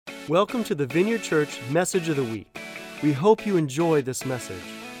Welcome to the Vineyard Church Message of the Week. We hope you enjoy this message.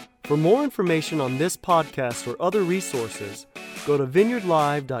 For more information on this podcast or other resources, go to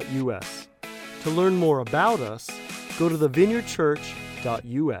vineyardlive.us. To learn more about us, go to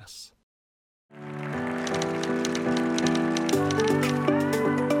thevineyardchurch.us.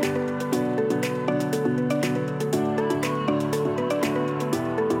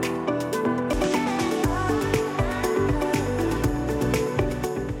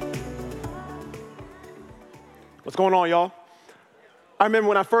 What's going on, y'all? I remember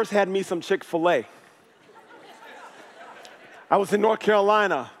when I first had me some Chick-fil-A. I was in North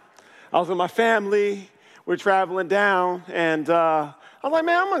Carolina. I was with my family. We were traveling down, and I was like,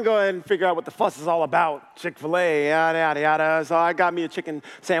 man, I'm going to go ahead and figure out what the fuss is all about. Chick-fil-A, yada, yada, yada. So I got me a chicken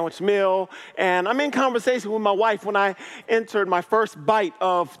sandwich meal, and I'm in conversation with my wife when I entered my first bite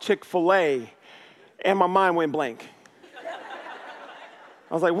of Chick-fil-A, and my mind went blank.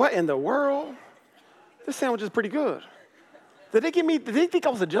 I was like, what in the world? This sandwich is pretty good. Did they think I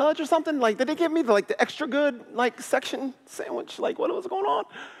was a judge or something? Like, did they give me the extra good, section sandwich? Like, what was going on?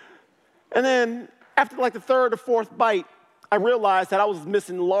 And then after the third or fourth bite, I realized that I was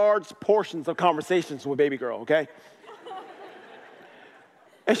missing large portions of conversations with baby girl, okay?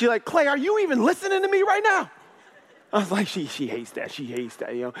 And she's like, Clay, are you even listening to me right now? I was like, she hates that. She hates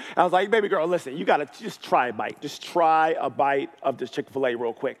that, you know. I was like, baby girl, listen, you got to just try a bite. Just try a bite of this Chick-fil-A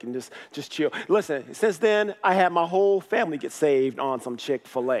real quick and just chill. Listen, since then, I had my whole family get saved on some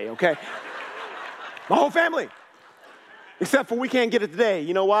Chick-fil-A, okay? My whole family. Except for we can't get it today.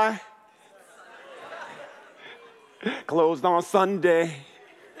 You know why? Closed on Sunday.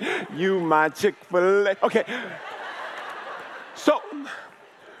 You my Chick-fil-A. Okay. So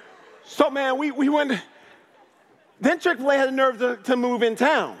man, we went. Then Chick-fil-A had the nerve to move in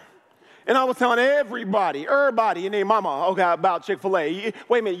town. And I was telling everybody and their mama, about Chick-fil-A.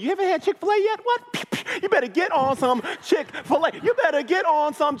 Wait a minute, you haven't had Chick-fil-A yet? What? You better get on some Chick-fil-A. You better get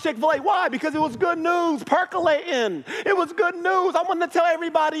on some Chick-fil-A. Why? Because it was good news percolating. It was good news. I wanted to tell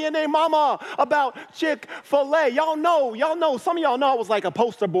everybody and their mama about Chick-fil-A. Y'all know, some of y'all know I was like a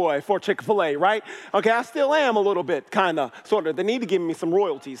poster boy for Chick-fil-A, right? Okay, I still am a little bit, kind of, sort of. They need to give me some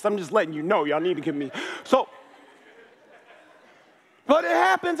royalties. I'm just letting you know, y'all need to give me. But it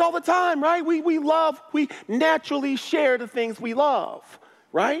happens all the time, right? We naturally share the things we love,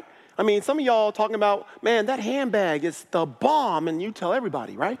 right? I mean, some of y'all talking about, man, that handbag is the bomb, and you tell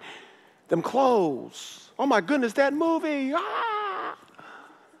everybody, right? Them clothes. Oh, my goodness, that movie.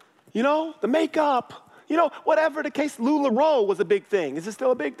 You know, the makeup. You know, whatever the case, LuLaRoe was a big thing. Is it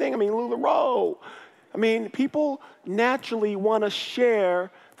still a big thing? I mean, LuLaRoe. I mean, people naturally want to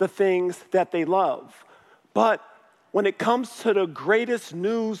share the things that they love. But when it comes to the greatest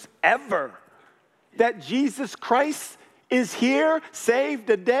news ever, that Jesus Christ is here, saved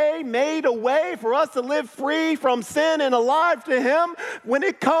the day, made a way for us to live free from sin and alive to Him, when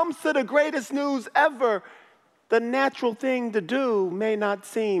it comes to the greatest news ever, the natural thing to do may not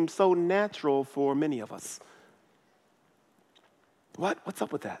seem so natural for many of us. What's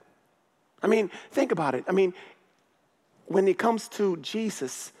up with that? I mean, think about it. I mean, when it comes to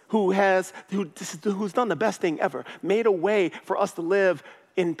Jesus, who's done the best thing ever, made a way for us to live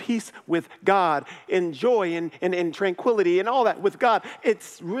in peace with God, in joy and in tranquility and all that with God,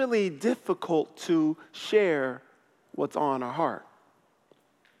 it's really difficult to share what's on our heart.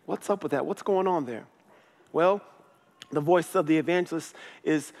 What's up with that? What's going on there? Well, the voice of the evangelist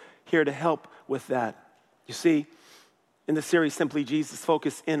is here to help with that. You see, in the series Simply Jesus,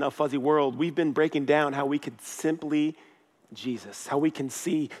 Focus in a Fuzzy World, we've been breaking down how we could simply Jesus, how we can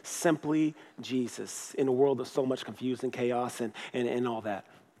see simply Jesus in a world of so much confusion, chaos, and all that.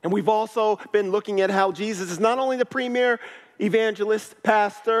 And we've also been looking at how Jesus is not only the premier evangelist,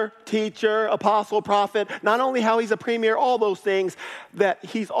 pastor, teacher, apostle, prophet, not only how he's a premier, all those things, that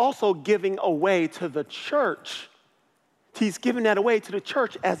he's also giving away to the church. He's giving that away to the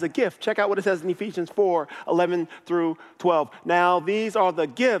church as a gift. Check out what it says in Ephesians 4:11 through 12. Now, these are the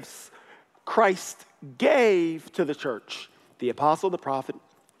gifts Christ gave to the church. The apostle, the prophet,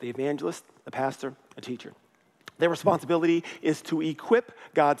 the evangelist, the pastor, a teacher. Their responsibility is to equip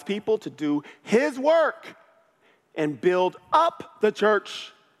God's people to do His work and build up the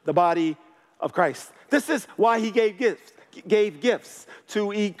church, the body of Christ. This is why He gave gifts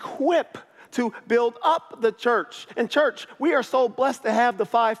to equip, to build up the church. And church, we are so blessed to have the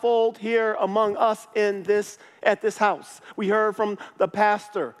fivefold here among us at this house. We heard from the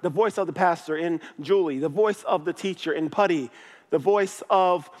pastor, the voice of the pastor in Julie, the voice of the teacher in Putty, the voice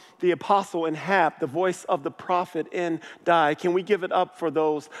of the apostle in Hap, the voice of the prophet in Di. Can we give it up for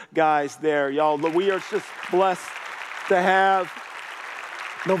those guys there, y'all? We are just blessed to have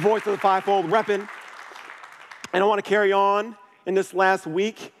The voice of the fivefold repping. And I want to carry on in this last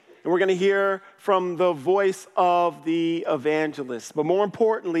week, and we're going to hear from the voice of the evangelist. But more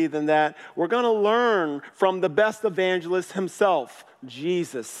importantly than that, we're going to learn from the best evangelist himself,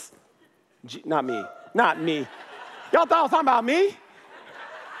 Jesus. Not me. Y'all thought I was talking about me?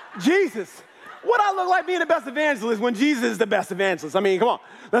 Jesus. What I look like being the best evangelist when Jesus is the best evangelist? I mean, come on,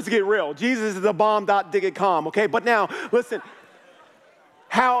 let's get real. Jesus is the bomb.digitcom, okay? But now, listen,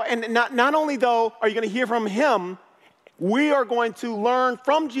 not only though are you going to hear from him, we are going to learn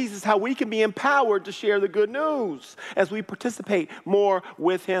from Jesus how we can be empowered to share the good news as we participate more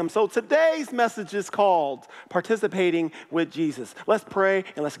with him. So today's message is called Participating with Jesus. Let's pray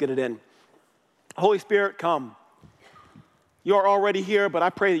and let's get it in. Holy Spirit, come. You are already here, but I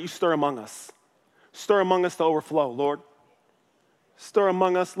pray that you stir among us. Stir among us to overflow, Lord. Stir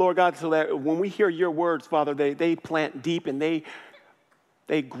among us, Lord God, so that when we hear your words, Father, they plant deep and they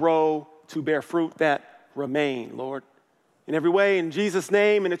grow to bear fruit that remain, Lord. In every way, in Jesus'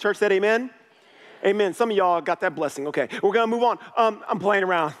 name, and the church said amen? Amen. Some of y'all got that blessing. Okay, we're going to move on. I'm playing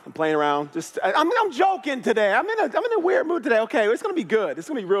around. I'm joking today. I'm in a weird mood today. Okay, it's going to be good. It's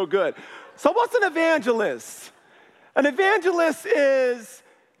going to be real good. So what's an evangelist? An evangelist is,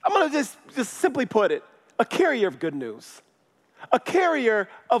 I'm going to just simply put it, a carrier of good news. A carrier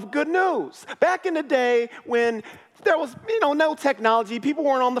of good news. Back in the day when there was, no technology, people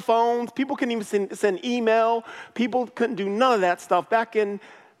weren't on the phones, people couldn't even send email, people couldn't do none of that stuff. Back in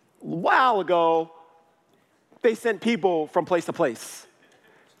a while ago, they sent people from place to place.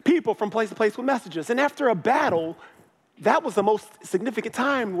 People from place to place with messages. And after a battle, that was the most significant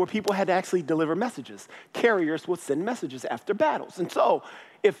time where people had to actually deliver messages. Carriers would send messages after battles. And so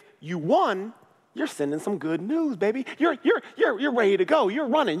if you won, you're sending some good news, baby. You're ready to go. You're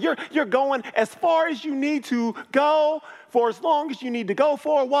running. You're going as far as you need to go for as long as you need to go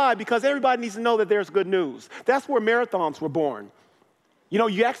for. Why? Because everybody needs to know that there's good news. That's where marathons were born.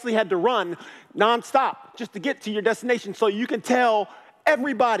 You actually had to run nonstop just to get to your destination so you can tell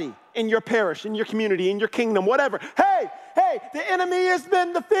everybody in your parish, in your community, in your kingdom, whatever. Hey, the enemy has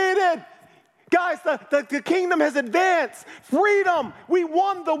been defeated. Guys, the kingdom has advanced. Freedom. We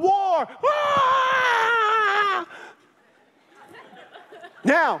won the war. Ah!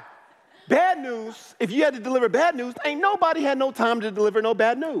 Now, bad news, if you had to deliver bad news, ain't nobody had no time to deliver no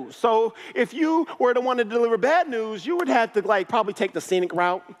bad news. So if you were the one to deliver bad news, you would have to probably take the scenic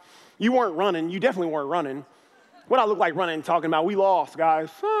route. You weren't running. You definitely weren't running. What I look like running, talking about, we lost, guys.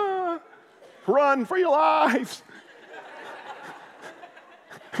 Run for your lives.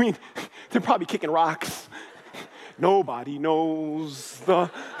 I mean, they're probably kicking rocks. Nobody knows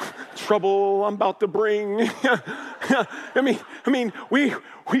the trouble I'm about to bring. I mean,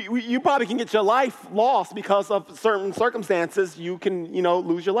 you probably can get your life lost because of certain circumstances. You can,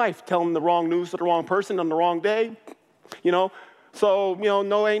 lose your life telling the wrong news to the wrong person on the wrong day. So,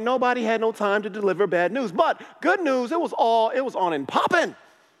 ain't nobody had no time to deliver bad news. But good news, it was on and popping.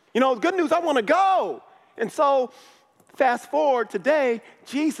 Good news, I want to go. And so, fast forward today,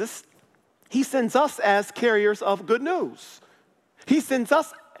 Jesus, he sends us as carriers of good news. He sends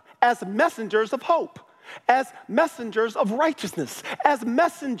us as messengers of hope, as messengers of righteousness, as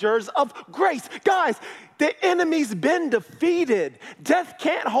messengers of grace. Guys, the enemy's been defeated. Death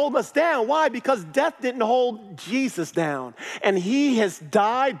can't hold us down. Why? Because death didn't hold Jesus down. And he has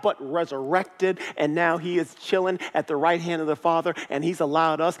died but resurrected, and now he is chilling at the right hand of the Father, and he's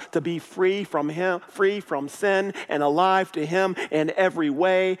allowed us to be free from him, free from sin, and alive to him in every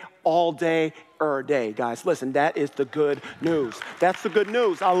way, all day, every day. Guys, listen, that is the good news. That's the good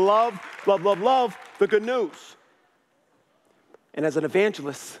news. I love the good news. And as an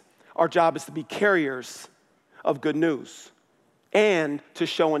evangelist, our job is to be carriers of good news and to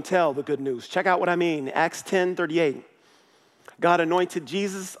show and tell the good news. Check out what I mean. Acts 10:38. God anointed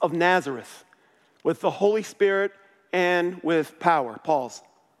Jesus of Nazareth with the Holy Spirit and with power. Pause.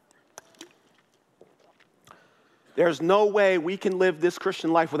 There's no way we can live this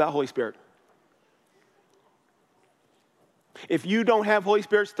Christian life without Holy Spirit. If you don't have Holy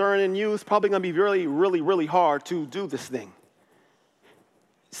Spirit stirring in you, it's probably going to be really, really, really hard to do this thing.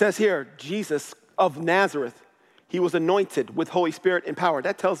 It says here, Jesus of Nazareth, he was anointed with Holy Spirit and power.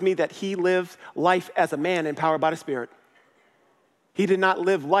 That tells me that he lived life as a man empowered by the Spirit. He did not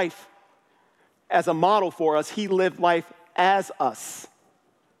live life as a model for us. He lived life as us,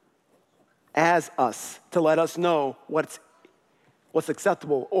 to let us know what's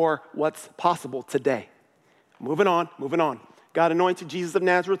acceptable or what's possible today. Moving on. God anointed Jesus of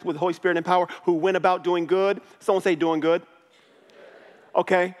Nazareth with Holy Spirit and power, who went about doing good. Someone say doing good.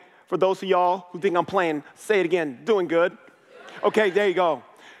 Okay, for those of y'all who think I'm playing, say it again, doing good. Okay, there you go.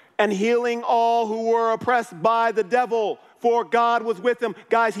 and healing all who were oppressed by the devil, for God was with him.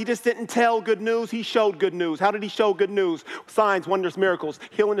 Guys, he just didn't tell good news, he showed good news. How did he show good news? Signs, wonders, miracles,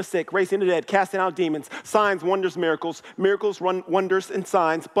 healing the sick, raising the dead, casting out demons. Signs, wonders, miracles, wonders, and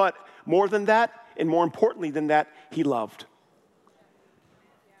signs. But more than that, and more importantly than that, he loved.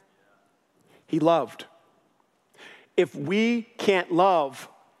 He loved. If we can't love,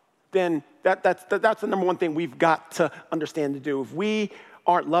 then that's the number one thing we've got to understand to do. If we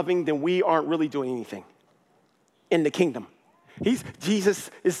aren't loving, then we aren't really doing anything in the kingdom. It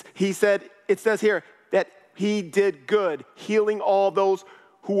says here that he did good, healing all those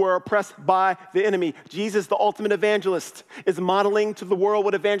who were oppressed by the enemy. Jesus, the ultimate evangelist, is modeling to the world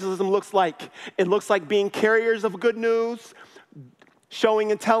what evangelism looks like. It looks like being carriers of good news,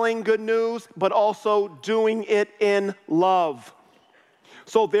 showing and telling good news, but also doing it in love.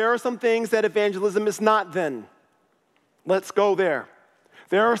 So there are some things that evangelism is not then. Let's go there.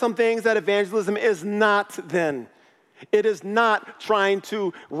 There are some things that evangelism is not then. It is not trying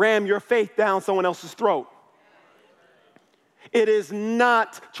to ram your faith down someone else's throat. It is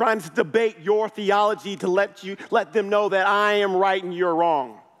not trying to debate your theology to let them know that I am right and you're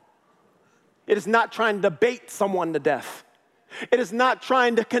wrong. It is not trying to debate someone to death. It is not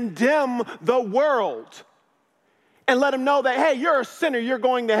trying to condemn the world and let them know that, hey, you're a sinner, you're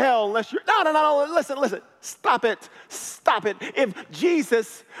going to hell unless you're, no, listen, stop it. If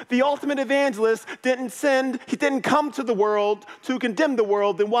Jesus, the ultimate evangelist, he didn't come to the world to condemn the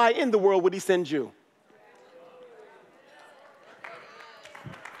world, then why in the world would he send you?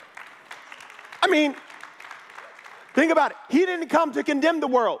 I mean, think about it. He didn't come to condemn the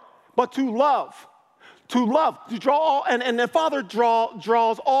world, but to love, to draw all, and the Father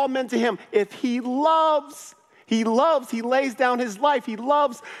draws all men to him. If he loves, he lays down his life. He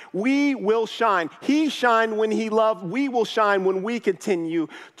loves, we will shine. He shined when he loved. We will shine when we continue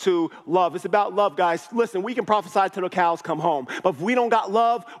to love. It's about love, guys. Listen, we can prophesy till the cows come home, but if we don't got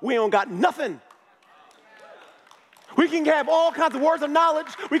love, we don't got nothing. We can have all kinds of words of knowledge.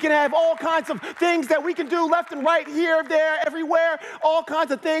 We can have all kinds of things that we can do left and right, here, there, everywhere. All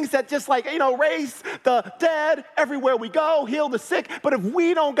kinds of things that just like, raise the dead everywhere we go, heal the sick. But if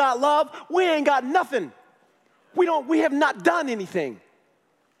we don't got love, we ain't got nothing. We have not done anything.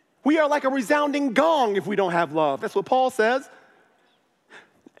 We are like a resounding gong if we don't have love. That's what Paul says.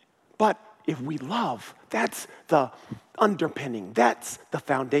 But if we love, that's the underpinning. That's the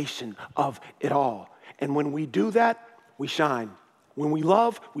foundation of it all. And when we do that, we shine. When we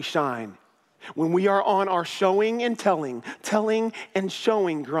love, we shine. When we are on our showing and telling and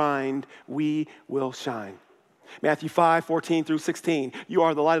showing grind, we will shine. Matthew 5:14 through 16. You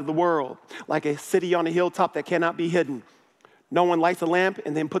are the light of the world, like a city on a hilltop that cannot be hidden. No one lights a lamp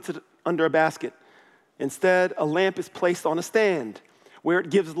and then puts it under a basket. Instead, a lamp is placed on a stand where it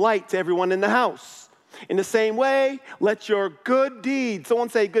gives light to everyone in the house. In the same way, let your good deeds, someone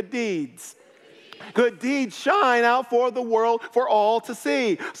say good deeds. Good deeds shine out for the world, for all to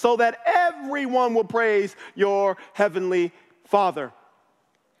see, so that everyone will praise your heavenly Father.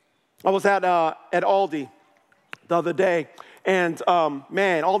 I was at Aldi the other day, and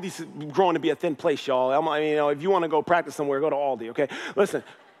man, Aldi's growing to be a thin place, y'all. If you want to go practice somewhere, go to Aldi, okay? Listen,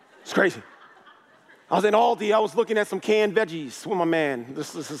 it's crazy. I was in Aldi, I was looking at some canned veggies with my man.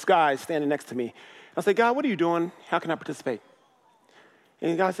 This guy standing next to me. I said, God, what are you doing? How can I participate?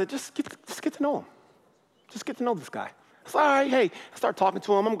 And the guy said, just get to know him. Just get to know this guy. I said, all right, hey, I start talking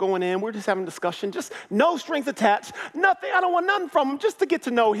to him. I'm going in. We're just having a discussion. Just no strings attached. Nothing. I don't want nothing from him. Just to get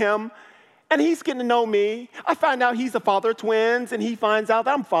to know him. And he's getting to know me. I find out he's a father of twins, and he finds out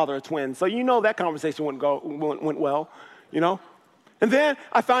that I'm father of twins. So that conversation went well, And then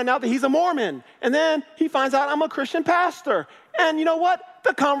I find out that he's a Mormon. And then he finds out I'm a Christian pastor. And you know what?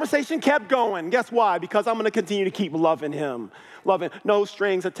 The conversation kept going. Guess why? Because I'm going to continue to keep loving him. Loving, no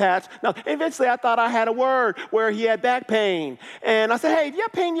strings attached. Now, eventually I thought I had a word where he had back pain. And I said, hey, do you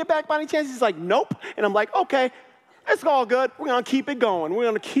have pain in your back by any chance? He's like, nope. And I'm like, okay, it's all good. We're going to keep it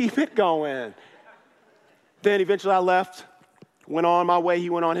going. Then eventually I left, went on my way.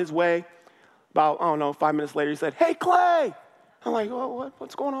 He went on his way. About, 5 minutes later, he said, hey, Clay. I'm like,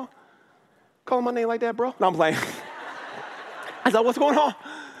 what's going on? Calling my name like that, bro? No, I'm playing. I said, what's going on?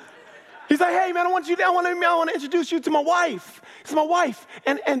 He's like, hey, man, I want to introduce you to my wife. It's my wife.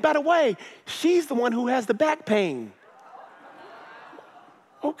 And by the way, she's the one who has the back pain.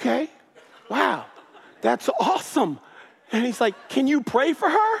 Okay. Wow. That's awesome. And he's like, can you pray for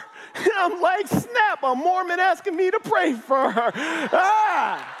her? And I'm like, snap, a Mormon asking me to pray for her.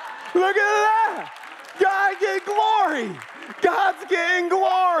 Look at that. God get glory. God's getting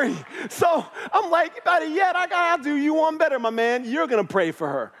glory. So I'm like, better yet, I gotta do you one better, my man. You're gonna pray for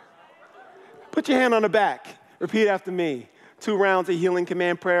her. Put your hand on the back. Repeat after me. 2 rounds of healing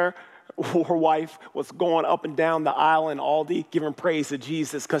command prayer. Her wife was going up and down the aisle in Aldi, giving praise to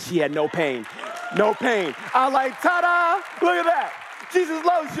Jesus because she had no pain. No pain. I was like, ta-da, look at that. Jesus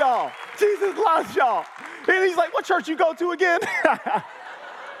loves y'all. Jesus loves y'all. And he's like, what church you go to again?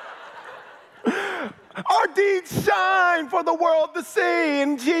 Our deeds shine for the world to see,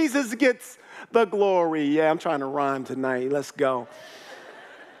 and Jesus gets the glory. Yeah, I'm trying to rhyme tonight. Let's go.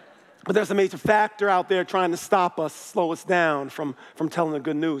 But there's a major factor out there trying to stop us, slow us down from telling the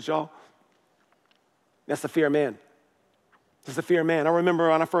good news, y'all. That's the fear of man. It's the fear of man. I remember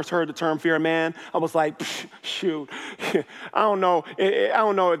when I first heard the term fear of man, I was like, shoot, I don't know. I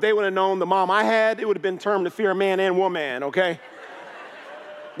don't know. If they would have known the mom I had, it would have been termed the fear of man and woman, okay?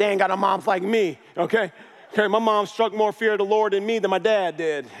 They ain't got no moms like me, okay? Okay, my mom struck more fear of the Lord in me than my dad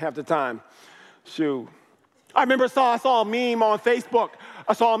did half the time. Shoot. I remember I saw a meme on Facebook.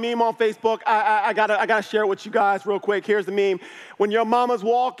 I gotta share it with you guys real quick. Here's the meme. When your mama's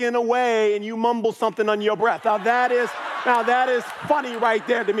walking away and you mumble something under your breath. Now that is funny right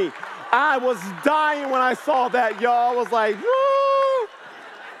there to me. I was dying when I saw that, y'all. I was like, woo!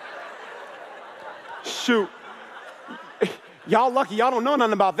 Shoot. Y'all lucky y'all don't know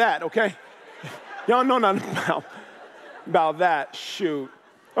nothing about that, okay? Y'all know nothing about that. Shoot.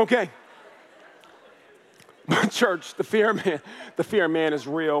 Okay. Church, the fear of man is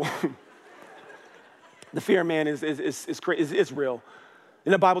real. The fear of man is real.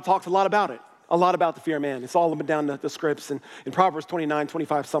 And the Bible talks a lot about it, a lot about the fear of man. It's all up and down the scripts. And in Proverbs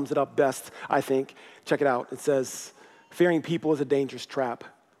 29:25 sums it up best, I think. Check it out. It says, fearing people is a dangerous trap,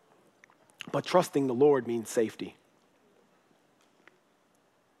 but trusting the Lord means safety.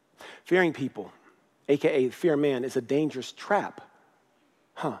 Fearing people, a.k.a. fear of man, is a dangerous trap.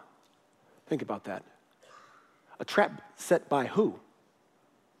 Think about that. A trap set by who?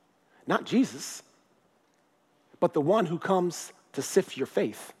 Not Jesus, but the one who comes to sift your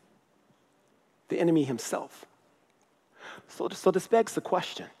faith, the enemy himself. So this begs the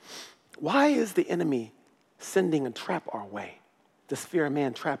question, why is the enemy sending a trap our way, this fear of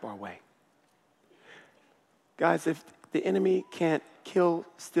man trap our way? Guys, if the enemy can't kill,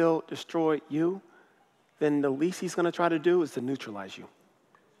 steal, destroy you, then the least he's going to try to do is to neutralize you.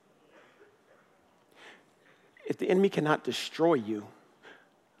 If the enemy cannot destroy you,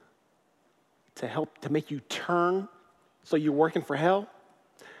 to make you turn so you're working for hell,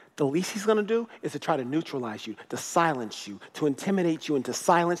 the least he's going to do is to try to neutralize you, to silence you, to intimidate you into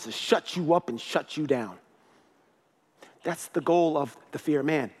silence, to shut you up and shut you down. That's the goal of the fear of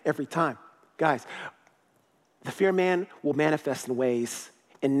man every time. Guys, the fear of man will manifest in ways,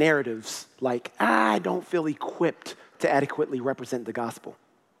 in narratives like, I don't feel equipped to adequately represent the gospel.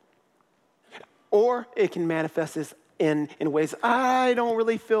 Or it can manifest as in ways, I don't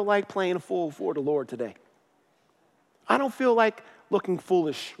really feel like playing a fool for the Lord today. I don't feel like looking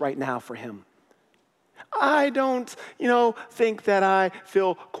foolish right now for him. I don't, think that I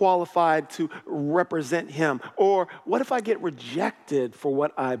feel qualified to represent him. Or what if I get rejected for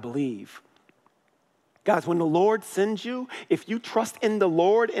what I believe? Guys, when the Lord sends you, if you trust in the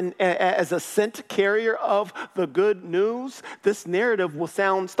Lord and as a sent carrier of the good news, this narrative will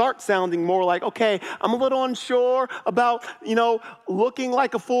start sounding more like, okay, I'm a little unsure about, looking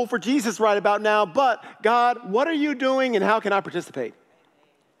like a fool for Jesus right about now, but God, what are you doing and how can I participate?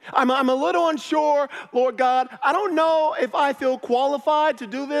 I'm a little unsure, Lord God. I don't know if I feel qualified to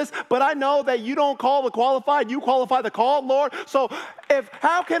do this, but I know that you don't call the qualified, you qualify the called, Lord. So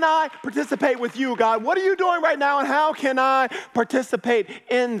how can I participate with you, God? What are you doing right now, and how can I participate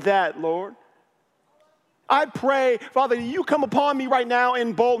in that, Lord? I pray, Father, you come upon me right now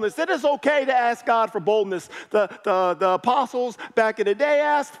in boldness. It is okay to ask God for boldness. The apostles back in the day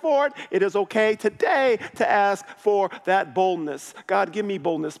asked for it. It is okay today to ask for that boldness. God, give me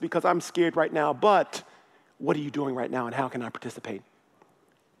boldness because I'm scared right now. But what are you doing right now, and how can I participate?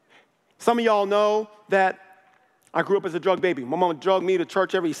 Some of y'all know that I grew up as a drug baby. My mom drugged me to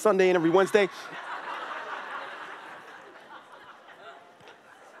church every Sunday and every Wednesday.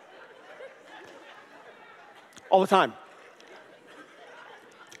 All the time.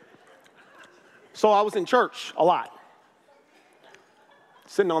 So I was in church a lot.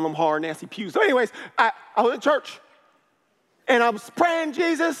 Sitting on them hard, nasty pews. So anyways, I was in church. And I was praying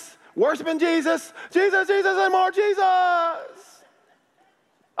Jesus, worshiping Jesus. Jesus, Jesus, and more Jesus. I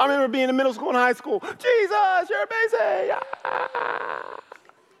remember being in middle school and high school. Jesus, you're amazing.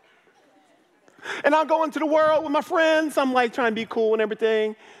 And I'm going to the world with my friends. I'm like trying to be cool and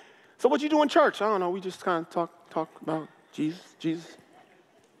everything. So what you do in church? I don't know. We just kind of talk about Jesus.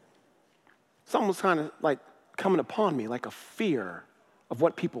 Something was kind of like coming upon me, like a fear of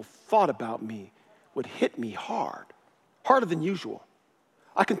what people thought about me would hit me hard, harder than usual.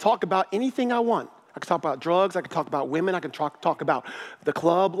 I can talk about anything I want. I can talk about drugs. I can talk about women. I can talk about the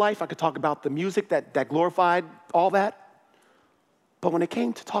club life. I could talk about the music that glorified all that. But when it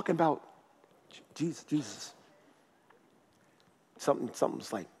came to talking about Jesus,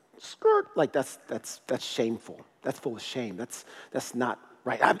 something's like, skirt, like that's shameful. That's full of shame. That's not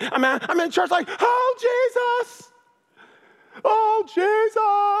right. I'm in church like, oh, Jesus,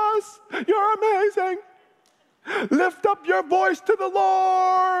 you're amazing. Lift up your voice to the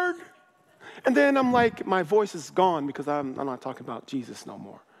Lord. And then I'm like, my voice is gone because I'm not talking about Jesus no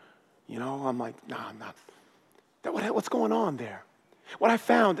more. You know, I'm like, nah, I'm not. What's going on there? What I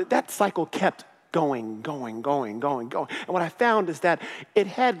found, that cycle kept going. And what I found is that it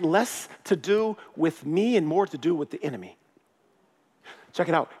had less to do with me and more to do with the enemy. Check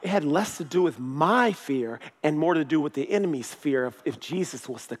it out. It had less to do with my fear and more to do with the enemy's fear if Jesus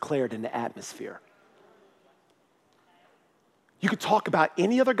was declared in the atmosphere. You could talk about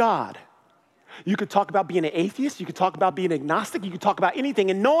any other God. You could talk about being an atheist. You could talk about being agnostic. You could talk about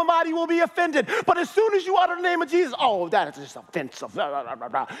anything, and nobody will be offended. But as soon as you utter the name of Jesus, oh, that is just offensive. Blah, blah, blah,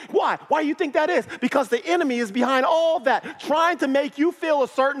 blah. Why? Why do you think that is? Because the enemy is behind all that, trying to make you feel a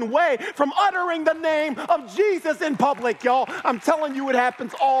certain way from uttering the name of Jesus in public, y'all. I'm telling you, it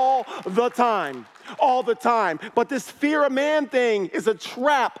happens all the time. All the time. But this fear of man thing is a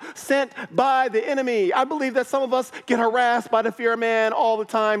trap sent by the enemy. I believe that some of us get harassed by the fear of man all the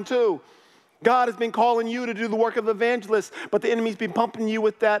time, too. God has been calling you to do the work of the evangelist, but the enemy's been pumping you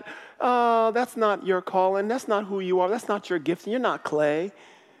with that, that's not your calling, that's not who you are, that's not your gift. You're not Clay,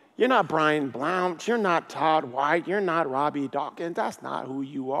 you're not Brian Blount, you're not Todd White, you're not Robbie Dawkins, that's not who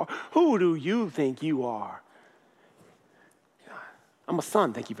you are. Who do you think you are? I'm a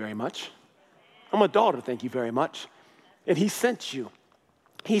son, thank you very much. I'm a daughter, thank you very much. And he sent you.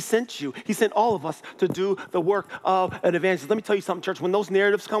 He sent you. He sent all of us to do the work of an evangelist. Let me tell you something, church. When those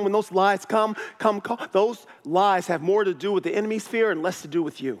narratives come, when those lies come, those lies have more to do with the enemy's fear and less to do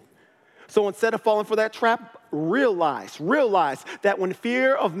with you. So instead of falling for that trap, realize that when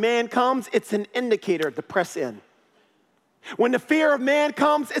fear of man comes, it's an indicator to press in. When the fear of man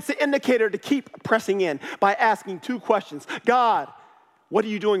comes, it's an indicator to keep pressing in by asking two questions. God, what are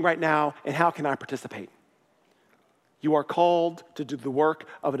you doing right now, and how can I participate? You are called to do the work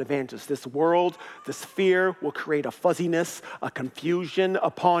of an evangelist. This world, this fear will create a fuzziness, a confusion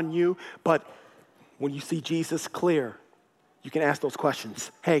upon you. But when you see Jesus clear, you can ask those questions.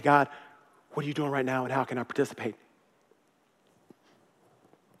 Hey, God, what are you doing right now, and how can I participate?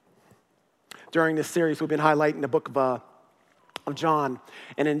 During this series, we've been highlighting the book of John.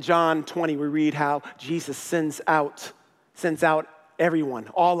 And in John 20, we read how Jesus sends out everyone,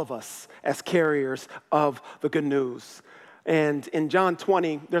 all of us, as carriers of the good news. And in John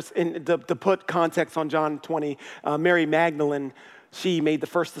 20, to put context on John 20, Mary Magdalene, she made the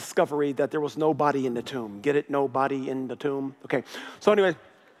first discovery that there was nobody in the tomb. Get it? Nobody in the tomb? Okay. So anyway,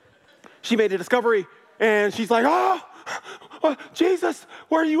 she made a discovery, and she's like, Jesus,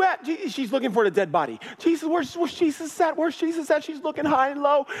 where are you at? She's looking for the dead body. Jesus, where's Jesus at? Where's Jesus at? She's looking high and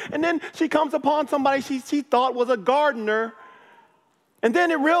low. And then she comes upon somebody she thought was a gardener. And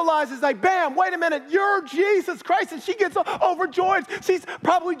then it realizes, like, bam, wait a minute, you're Jesus Christ. And she gets overjoyed. She's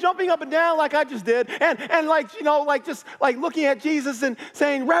probably jumping up and down like I just did. And like, you know, like just like looking at Jesus and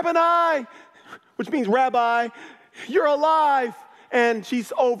saying, Rabboni, which means Rabbi, you're alive. And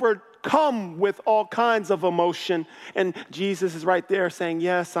she's overcome with all kinds of emotion. And Jesus is right there saying,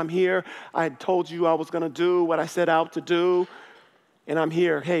 yes, I'm here. I told you I was going to do what I set out to do. And I'm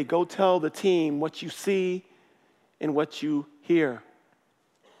here. Hey, go tell the team what you see and what you hear.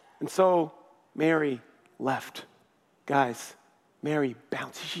 And so Mary left. Guys, Mary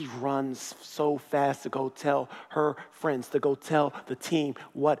bounced. She runs so fast to go tell her friends, to go tell the team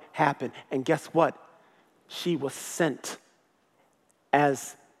what happened. And guess what? She was sent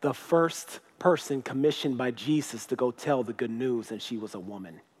as the first person commissioned by Jesus to go tell the good news, and she was a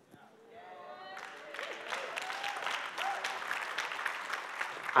woman.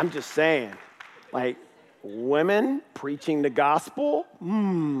 I'm just saying, like, women preaching the gospel?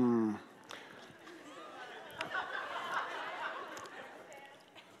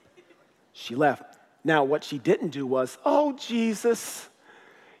 She left. Now, what she didn't do was, oh, Jesus,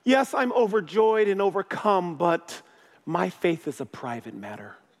 yes, I'm overjoyed and overcome, but my faith is a private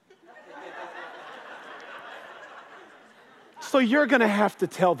matter. So you're going to have to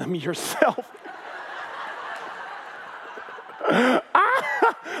tell them yourself.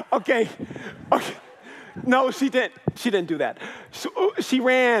 Okay. No, she didn't. She didn't do that. She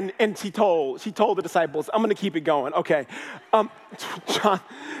ran and she told the disciples, I'm going to keep it going. Okay.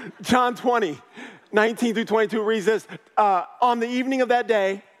 John 20, 19 through 22 reads this. On the evening of that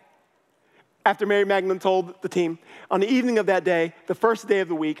day, after Mary Magdalene told the team, on the evening of that day, the first day of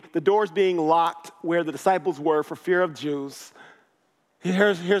the week, the doors being locked where the disciples were for fear of Jews.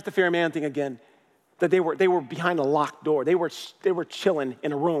 Here's the fear of man thing again. That they were behind a locked door. They were chilling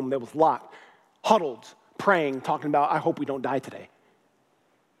in a room that was locked, huddled, praying, talking about, I hope we don't die today.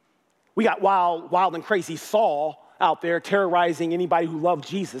 We got wild and crazy Saul out there terrorizing anybody who loved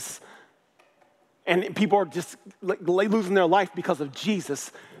Jesus. And people are just losing their life because of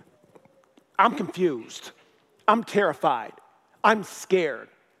Jesus. I'm confused. I'm terrified. I'm scared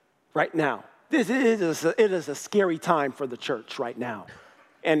right now. It is a scary time for the church right now.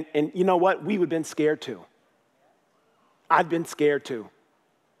 And you know what? We would have been scared too. I've been scared too.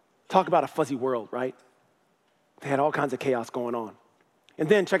 Talk about a fuzzy world, right? They had all kinds of chaos going on. And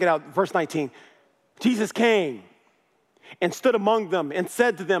then check it out, verse 19. Jesus came and stood among them and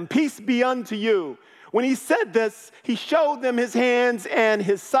said to them, peace be unto you. When he said this, he showed them his hands and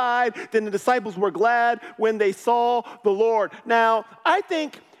his side. Then the disciples were glad when they saw the Lord. Now, I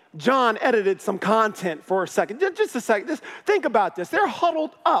think John edited some content for a second. Just a second. Just think about this. They're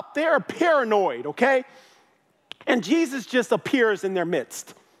huddled up. They're paranoid, okay? And Jesus just appears in their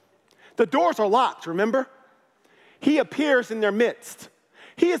midst. The doors are locked, remember? He appears in their midst.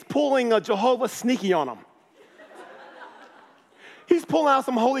 He is pulling a Jehovah sneaky on them. He's pulling out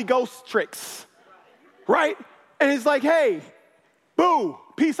some Holy Ghost tricks, right? And he's like, hey, boo,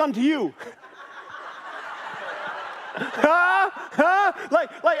 peace unto you.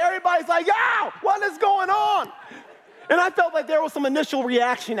 Like everybody's like, yeah, what is going on? And I felt like there was some initial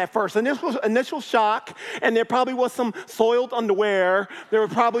reaction at first, initial shock, and there probably was some soiled underwear. There were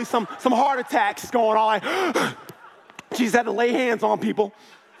probably some heart attacks going on. Like, Jesus had to lay hands on people.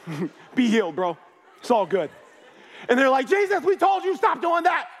 Be healed, bro. It's all good. And they're like, Jesus, we told you stop doing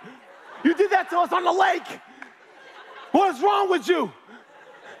that. You did that to us on the lake. What is wrong with you?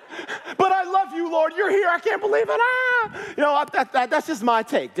 But I love you, Lord. You're here. I can't believe it. You know, that's just my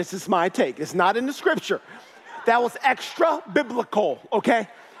take. This is my take. It's not in the scripture. That was extra biblical, okay?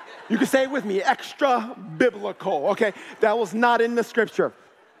 You can say it with me, extra biblical, okay? That was not in the scripture.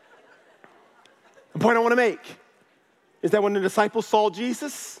 The point I want to make is that when the disciples saw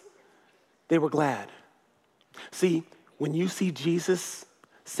Jesus, they were glad. See, when you see Jesus,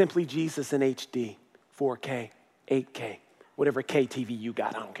 simply Jesus in HD, 4K, 8K, whatever KTV you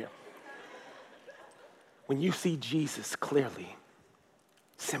got, I don't care. When you see Jesus clearly,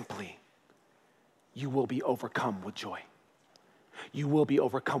 simply, you will be overcome with joy. You will be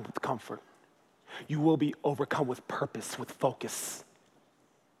overcome with comfort. You will be overcome with purpose, with focus.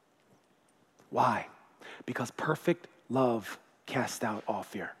 Why? Because perfect love casts out all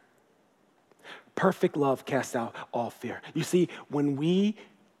fear. Perfect love casts out all fear. You see, when we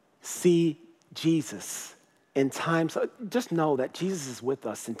see Jesus in times, just know that Jesus is with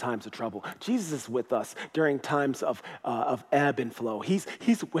us in times of trouble. Jesus is with us during times of ebb and flow. He's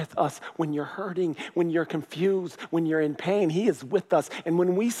with us when you're hurting, when you're confused, when you're in pain. He is with us. And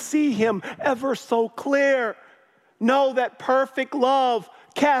when we see him ever so clear, know that perfect love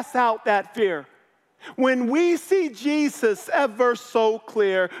casts out that fear. When we see Jesus ever so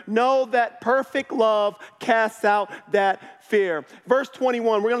clear, know that perfect love casts out that fear. Verse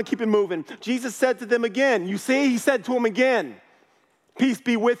 21, we're going to keep it moving. Jesus said to them again, you see, he said to them again, peace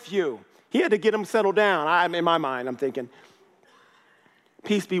be with you. He had to get them settled down. In my mind, I'm thinking,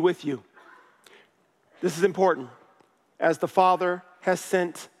 peace be with you. This is important. As the Father has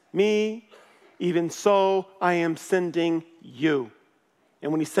sent me, even so I am sending you.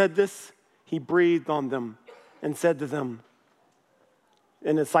 And when he said this, he breathed on them and said to them,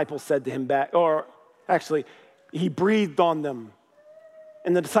 and the disciples said to him back, or actually, he breathed on them.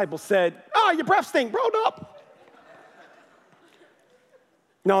 And the disciples said, oh, your breath stink, bro, up.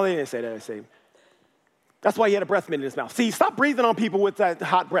 No, they didn't say that. They say, that's why he had a breath mint in his mouth. See, stop breathing on people with that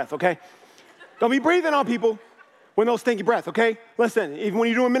hot breath, okay? Don't be breathing on people with no stinky breath, okay? Listen, even when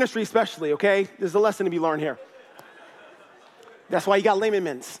you're doing ministry especially, okay? There's a lesson to be learned here. That's why you got layman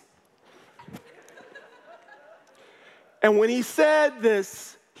mints. And when he said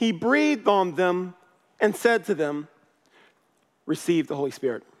this, he breathed on them and said to them, receive the Holy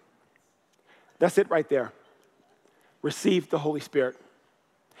Spirit. That's it right there. Receive the Holy Spirit.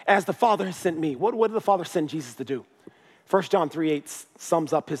 As the Father has sent me. What did the Father send Jesus to do? 1 John 3:8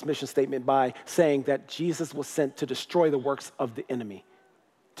 sums up his mission statement by saying that Jesus was sent to destroy the works of the enemy,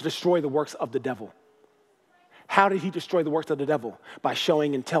 to destroy the works of the devil. How did he destroy the works of the devil? By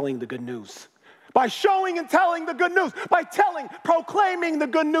showing and telling the good news. By showing and telling the good news, by proclaiming the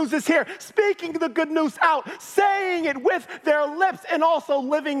good news is here, speaking the good news out, saying it with their lips, and also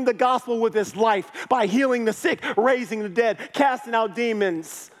living the gospel with his life by healing the sick, raising the dead, casting out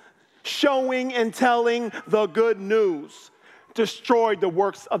demons, showing and telling the good news, destroyed the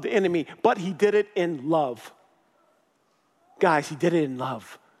works of the enemy, but he did it in love. Guys, he did it in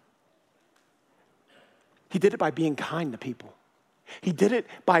love. He did it by being kind to people. He did it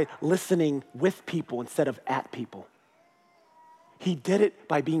by listening with people instead of at people. He did it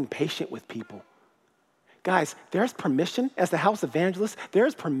by being patient with people. Guys, there's permission as the house evangelist.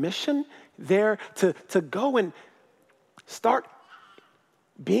 There's permission there to go and start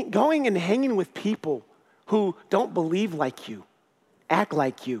going and hanging with people who don't believe like you, act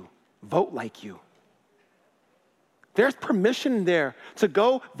like you, vote like you. There's permission there to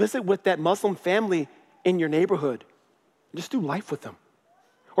go visit with that Muslim family in your neighborhood. Just do life with them.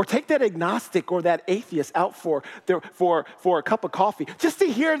 Or take that agnostic or that atheist out for a cup of coffee, just to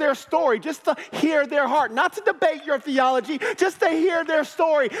hear their story, just to hear their heart, not to debate your theology, just to hear their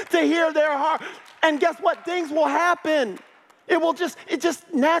story, to hear their heart. And guess what? Things will happen. It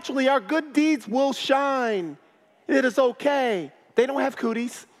just naturally, our good deeds will shine. It is okay. They don't have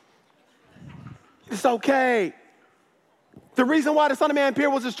cooties. It's okay. The reason why the Son of Man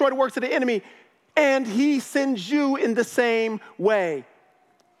appeared was to destroy the works of the enemy, and he sends you in the same way.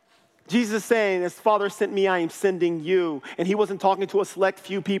 Jesus is saying, as the Father sent me, I am sending you. And he wasn't talking to a select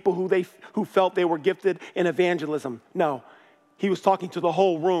few people who felt they were gifted in evangelism. No, he was talking to the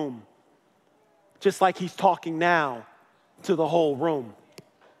whole room, just like he's talking now to the whole room.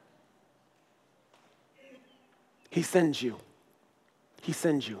 He sends you. He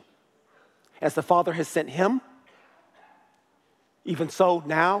sends you. As the Father has sent him, even so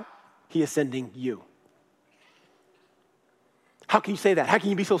now, he is sending you. How can you say that? How can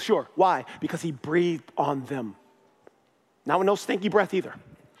you be so sure? Why? Because he breathed on them. Not with no stinky breath either.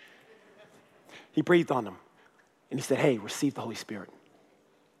 He breathed on them. And he said, hey, receive the Holy Spirit.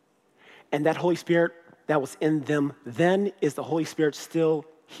 And that Holy Spirit that was in them then is the Holy Spirit still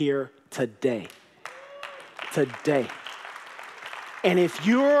here today. Today. And if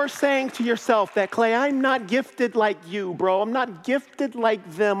you're saying to yourself that, Clay, I'm not gifted like you, bro. I'm not gifted like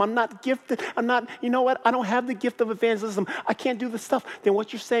them. I'm not gifted. You know what? I don't have the gift of evangelism. I can't do this stuff. Then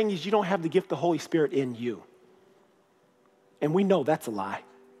what you're saying is you don't have the gift of the Holy Spirit in you. And we know that's a lie.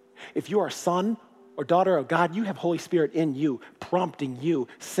 If you are a son or daughter of God, you have Holy Spirit in you, prompting you,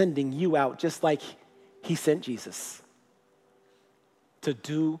 sending you out, just like he sent Jesus to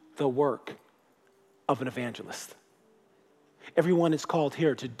do the work of an evangelist. Everyone is called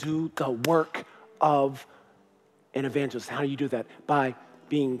here to do the work of an evangelist. How do you do that? By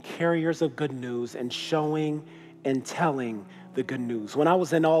being carriers of good news and showing and telling the good news. When I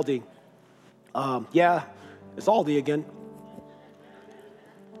was in Aldi, it's Aldi again.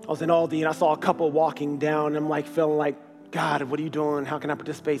 I was in Aldi and I saw a couple walking down and I'm like feeling like, God, what are you doing? How can I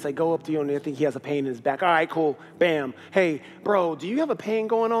participate? So I go up to you and I think he has a pain in his back. All right, cool, bam. Hey, bro, do you have a pain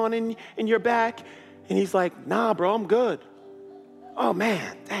going on in your back? And he's like, nah, bro, I'm good. Oh,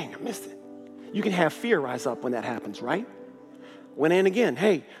 man, dang, I missed it. You can have fear rise up when that happens, right? Went in again.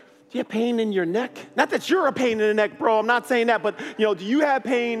 Hey, do you have pain in your neck? Not that you're a pain in the neck, bro. I'm not saying that, but, do you have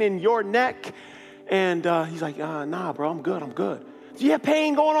pain in your neck? And he's like, nah, bro, I'm good. Do you have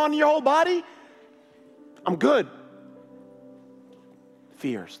pain going on in your whole body? I'm good.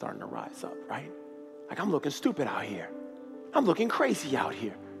 Fear starting to rise up, right? Like, I'm looking stupid out here. I'm looking crazy out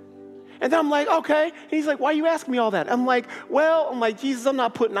here. And then I'm like, okay. And he's like, why are you asking me all that? I'm like, Jesus, I'm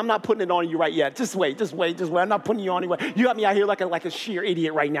not putting it on you right yet. Just wait. I'm not putting you on anyway. You got me out here like a sheer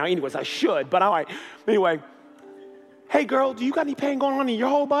idiot right now. Anyways, I should, but all right. Anyway, hey girl, do you got any pain going on in your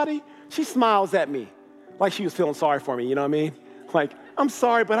whole body? She smiles at me like she was feeling sorry for me, you know what I mean? Like, I'm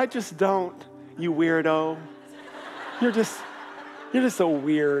sorry, but I just don't, you weirdo. You're just a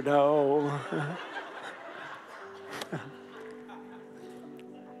weirdo.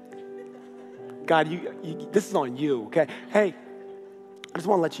 God, this is on you, okay? Hey, I just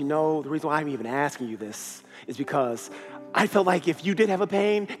want to let you know the reason why I'm even asking you this is because I felt like if you did have a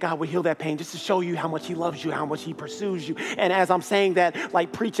pain, God would heal that pain just to show you how much he loves you, how much he pursues you. And as I'm saying that,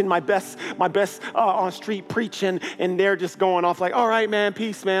 like preaching my best on street preaching, and they're just going off like, all right, man,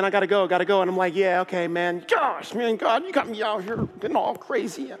 peace, man, I gotta go. And I'm like, yeah, okay, man. Gosh, man, God, you got me out here getting all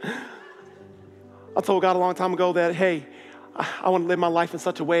crazy. I told God a long time ago that, hey, I want to live my life in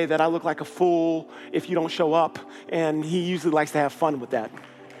such a way that I look like a fool if you don't show up. And he usually likes to have fun with that.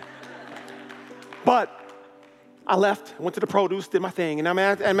 But I left, went to the produce, did my thing. And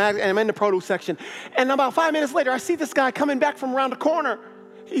I'm in the produce section. And about 5 minutes later, I see this guy coming back from around the corner.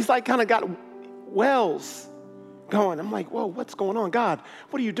 He's like kind of got wells going. I'm like, whoa, what's going on? God,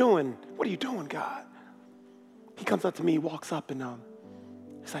 what are you doing? What are you doing, God? He comes up to me, walks up, and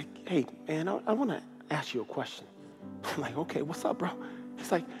he's like, hey, man, I want to ask you a question. I'm like, okay, what's up, bro?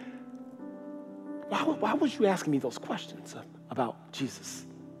 He's like, why was you asking me those questions about Jesus?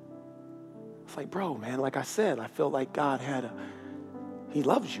 It's like, bro, man, like I said, I feel like God he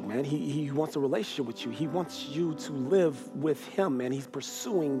loves you, man. He wants a relationship with you. He wants you to live with him, man. He's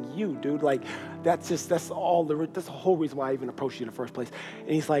pursuing you, dude. Like, that's the whole reason why I even approached you in the first place.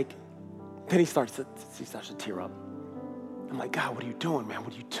 And he's like, then he starts to tear up. I'm like, God, what are you doing, man?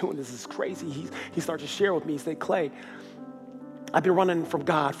 What are you doing? This is crazy. He starts to share with me. He said, Clay, I've been running from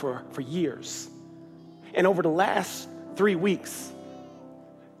God for years. And over the last 3 weeks,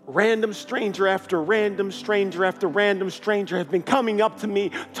 random stranger after random stranger after random stranger have been coming up to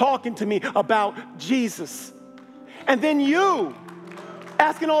me, talking to me about Jesus. And then you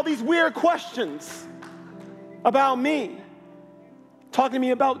asking all these weird questions about me, talking to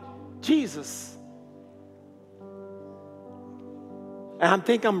me about Jesus. And I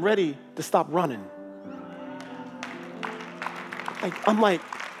think I'm ready to stop running. I'm like,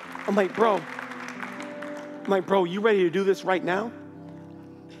 bro, you ready to do this right now?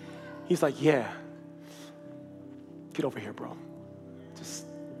 He's like, yeah. Get over here, bro. Just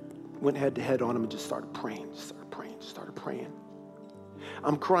went head to head on him and just started praying.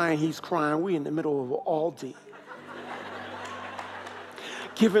 I'm crying, he's crying. We in the middle of Aldi.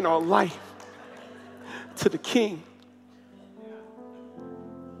 Giving our life to the King.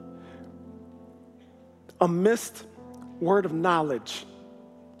 A missed word of knowledge.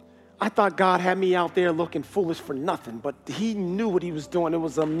 I thought God had me out there looking foolish for nothing, but he knew what he was doing. It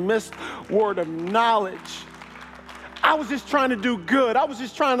was a missed word of knowledge. I was just trying to do good. I was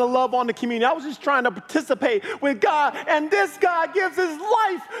just trying to love on the community. I was just trying to participate with God, and this guy gives his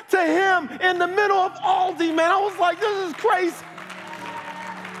life to him in the middle of Aldi, man. I was like, this is crazy.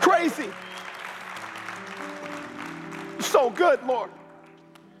 Crazy. So good, Lord.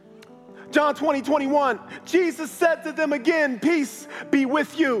 John 20:21, Jesus said to them again, peace be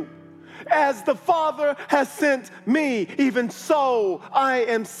with you. As the Father has sent me, even so I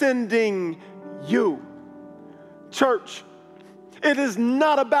am sending you. Church, it is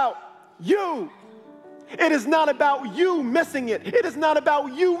not about you. It is not about you missing it. It is not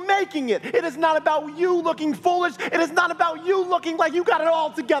about you making it. It is not about you looking foolish. It is not about you looking like you got it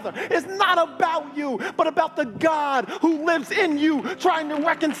all together. It's not about you, but about the God who lives in you, trying to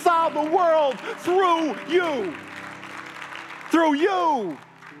reconcile the world through you. Through you.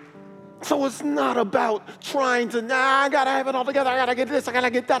 So it's not about trying to, I gotta have it all together. I gotta get this, I gotta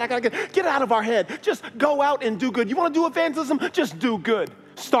get that, get it out of our head. Just go out and do good. You wanna do evangelism? Just do good.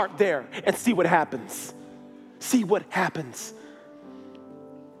 Start there and see what happens. See what happens.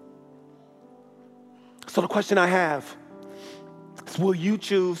 So the question I have is, will you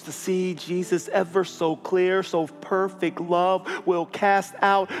choose to see Jesus ever so clear, so perfect love will cast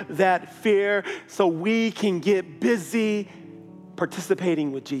out that fear so we can get busy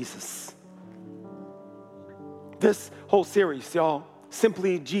participating with Jesus? This whole series, y'all,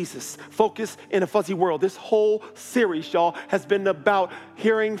 Simply Jesus, Focus in a Fuzzy World. This whole series, y'all, has been about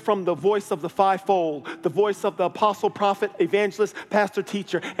hearing from the voice of the fivefold, the voice of the apostle, prophet, evangelist, pastor,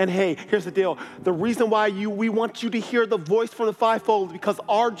 teacher. And hey, here's the deal. The reason why we want you to hear the voice from the fivefold is because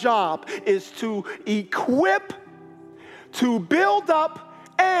our job is to equip, to build up,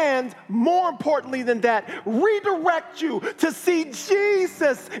 and more importantly than that, redirect you to see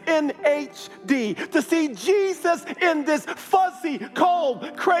Jesus in HD, to see Jesus in this fuzzy,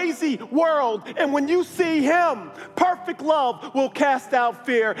 cold, crazy world. And when you see him, perfect love will cast out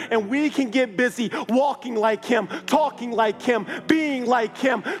fear, and we can get busy walking like him, talking like him, being like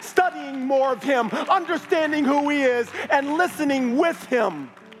him, studying more of him, understanding who he is, and listening with him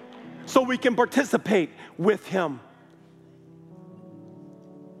so we can participate with him.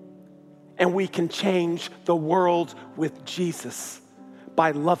 And we can change the world with Jesus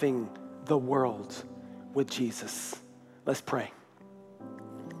by loving the world with Jesus. Let's pray.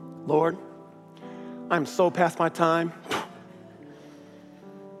 Lord, I'm so past my time,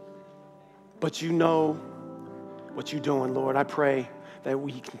 but you know what you're doing, Lord. I pray that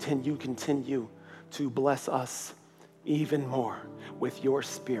we continue to bless us even more with your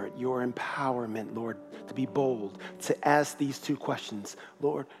spirit, your empowerment, Lord, to be bold, to ask these two questions.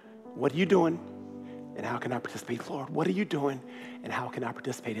 Lord, what are you doing, and how can I participate? Lord, what are you doing, and how can I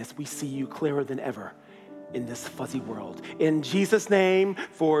participate as we see you clearer than ever in this fuzzy world? In Jesus' name,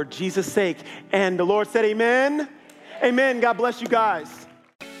 for Jesus' sake. And the Lord said amen. Amen. God bless you guys.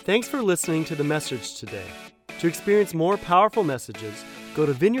 Thanks for listening to the message today. To experience more powerful messages, go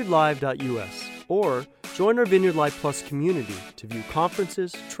to vineyardlive.us Or join our Vineyard Life Plus community to view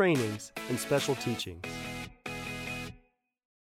conferences, trainings, and special teachings.